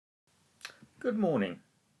Good morning,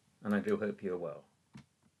 and I do hope you are well.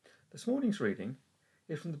 This morning's reading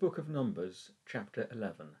is from the book of Numbers, chapter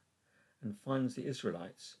 11, and finds the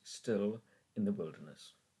Israelites still in the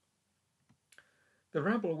wilderness. The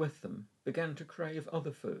rabble with them began to crave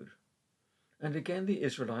other food, and again the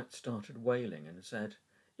Israelites started wailing and said,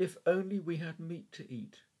 "If only we had meat to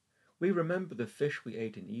eat. We remember the fish we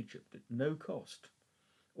ate in Egypt at no cost.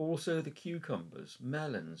 Also the cucumbers,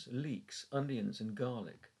 melons, leeks, onions, and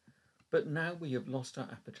garlic. But now we have lost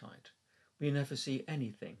our appetite. We never see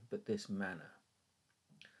anything but this manna."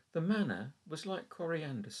 The manna was like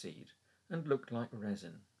coriander seed and looked like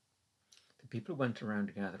resin. The people went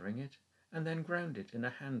around gathering it and then ground it in a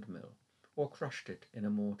hand mill or crushed it in a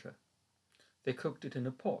mortar. They cooked it in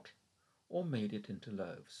a pot or made it into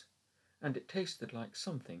loaves, and it tasted like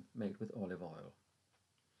something made with olive oil.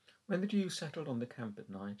 When the dew settled on the camp at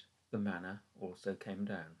night, the manna also came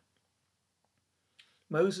down.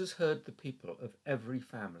 Moses heard the people of every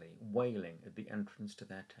family wailing at the entrance to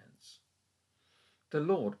their tents. The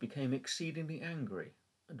Lord became exceedingly angry,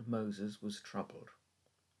 and Moses was troubled.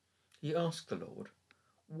 He asked the Lord,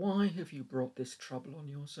 "Why have you brought this trouble on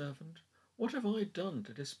your servant? What have I done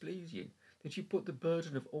to displease you, that you put the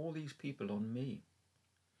burden of all these people on me?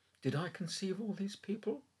 Did I conceive all these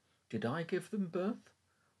people? Did I give them birth?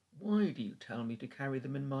 Why do you tell me to carry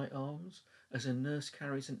them in my arms, as a nurse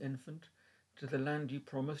carries an infant, to the land you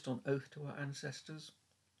promised on oath to our ancestors?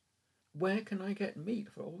 Where can I get meat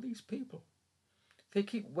for all these people? They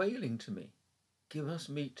keep wailing to me, 'Give us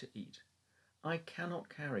meat to eat.' I cannot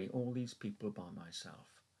carry all these people by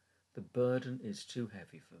myself. The burden is too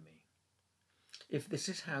heavy for me. If this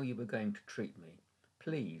is how you are going to treat me,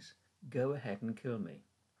 please go ahead and kill me.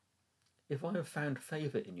 If I have found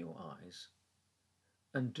favour in your eyes,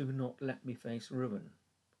 and do not let me face ruin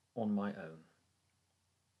on my own."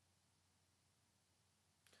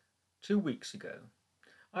 2 weeks ago,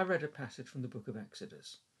 I read a passage from the book of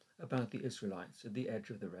Exodus about the Israelites at the edge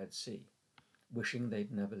of the Red Sea, wishing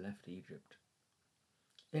they'd never left Egypt.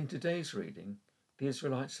 In today's reading, the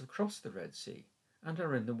Israelites have crossed the Red Sea and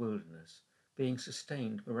are in the wilderness, being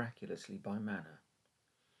sustained miraculously by manna.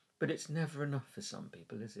 But it's never enough for some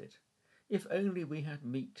people, is it? If only we had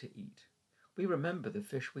meat to eat. We remember the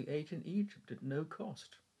fish we ate in Egypt at no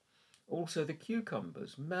cost. Also the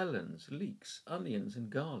cucumbers, melons, leeks, onions, and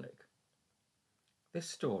garlic. This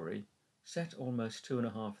story, set almost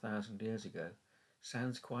 2,500 years ago,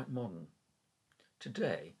 sounds quite modern.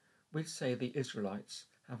 Today, we'd say the Israelites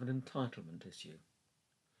have an entitlement issue.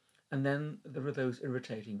 And then there are those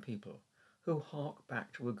irritating people who hark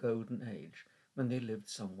back to a golden age when they lived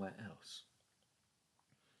somewhere else.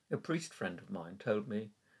 A priest friend of mine told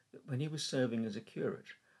me that when he was serving as a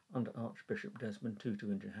curate under Archbishop Desmond Tutu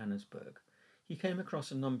in Johannesburg, he came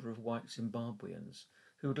across a number of white Zimbabweans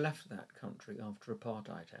who had left that country after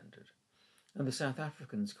apartheid ended, and the South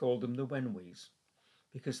Africans called them the Wenwes,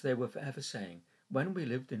 because they were forever saying, "When we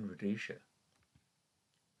lived in Rhodesia."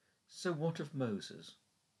 So what of Moses?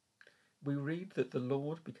 We read that the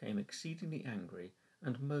Lord became exceedingly angry,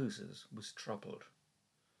 and Moses was troubled.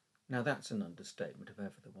 Now that's an understatement if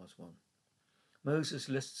ever there was one. Moses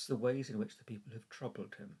lists the ways in which the people have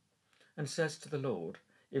troubled him, and says to the Lord,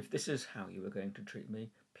 "If this is how you are going to treat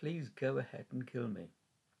me, please go ahead and kill me."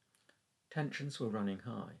 Tensions were running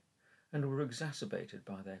high, and were exacerbated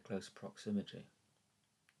by their close proximity.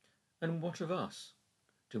 And what of us?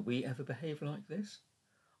 Do we ever behave like this?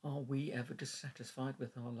 Are we ever dissatisfied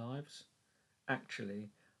with our lives?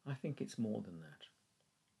 Actually, I think it's more than that.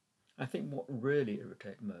 I think what really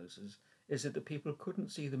irritated Moses is that the people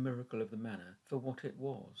couldn't see the miracle of the manna for what it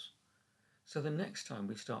was. So the next time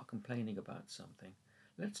we start complaining about something,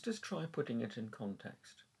 let's just try putting it in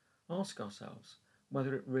context. Ask ourselves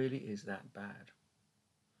whether it really is that bad.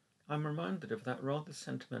 I'm reminded of that rather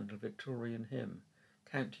sentimental Victorian hymn,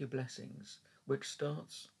 "Count Your Blessings," which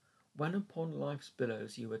starts, "When upon life's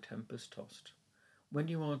billows you are tempest tossed, when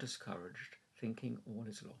you are discouraged, thinking all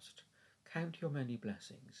is lost, count your many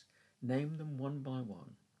blessings, name them one by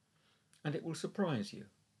one, and it will surprise you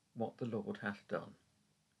what the Lord hath done."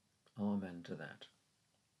 Amen to that.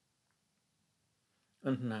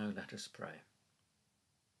 And now let us pray.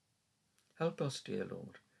 Help us, dear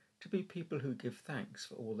Lord, to be people who give thanks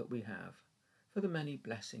for all that we have, for the many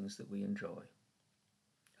blessings that we enjoy.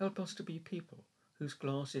 Help us to be people whose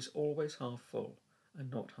glass is always half full and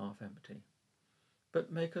not half empty.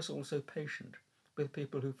 But make us also patient with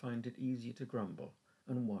people who find it easy to grumble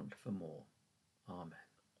and want for more. Amen.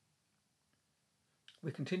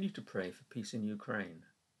 We continue to pray for peace in Ukraine,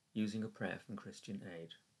 using a prayer from Christian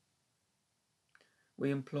Aid. We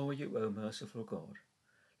implore you, O merciful God,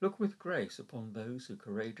 Look with grace upon those who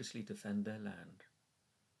courageously defend their land.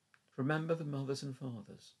 Remember the mothers and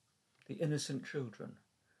fathers, the innocent children,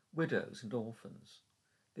 widows and orphans,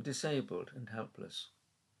 the disabled and helpless,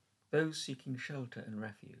 those seeking shelter and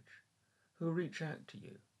refuge, who reach out to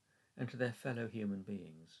you and to their fellow human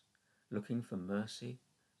beings, looking for mercy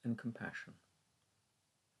and compassion.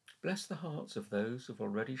 Bless the hearts of those who have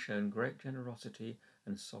already shown great generosity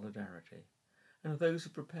and solidarity, and of those who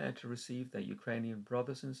are prepared to receive their Ukrainian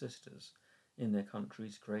brothers and sisters in their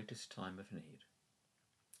country's greatest time of need.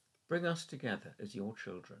 Bring us together as your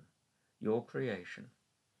children, your creation,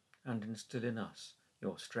 and instill in us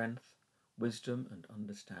your strength, wisdom, and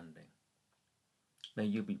understanding. May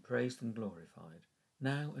you be praised and glorified,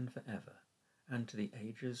 now and forever, and to the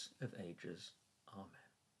ages of ages. Amen.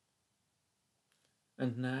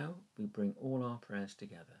 And now we bring all our prayers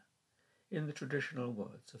together in the traditional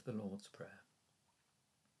words of the Lord's Prayer.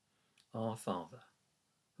 Our Father,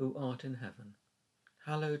 who art in heaven,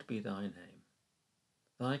 hallowed be thy name.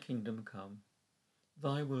 Thy kingdom come,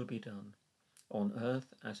 thy will be done, on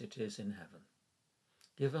earth as it is in heaven.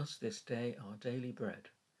 Give us this day our daily bread,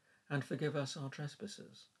 and forgive us our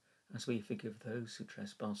trespasses, as we forgive those who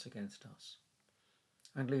trespass against us.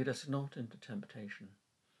 And lead us not into temptation,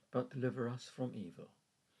 but deliver us from evil.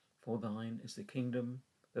 For thine is the kingdom,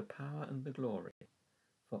 the power, and the glory,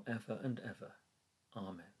 for ever and ever.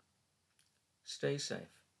 Amen. Stay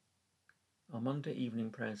safe. Our Monday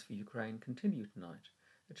evening prayers for Ukraine continue tonight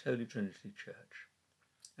at Holy Trinity Church.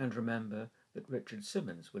 And remember that Richard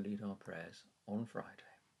Simmons will lead our prayers on Friday.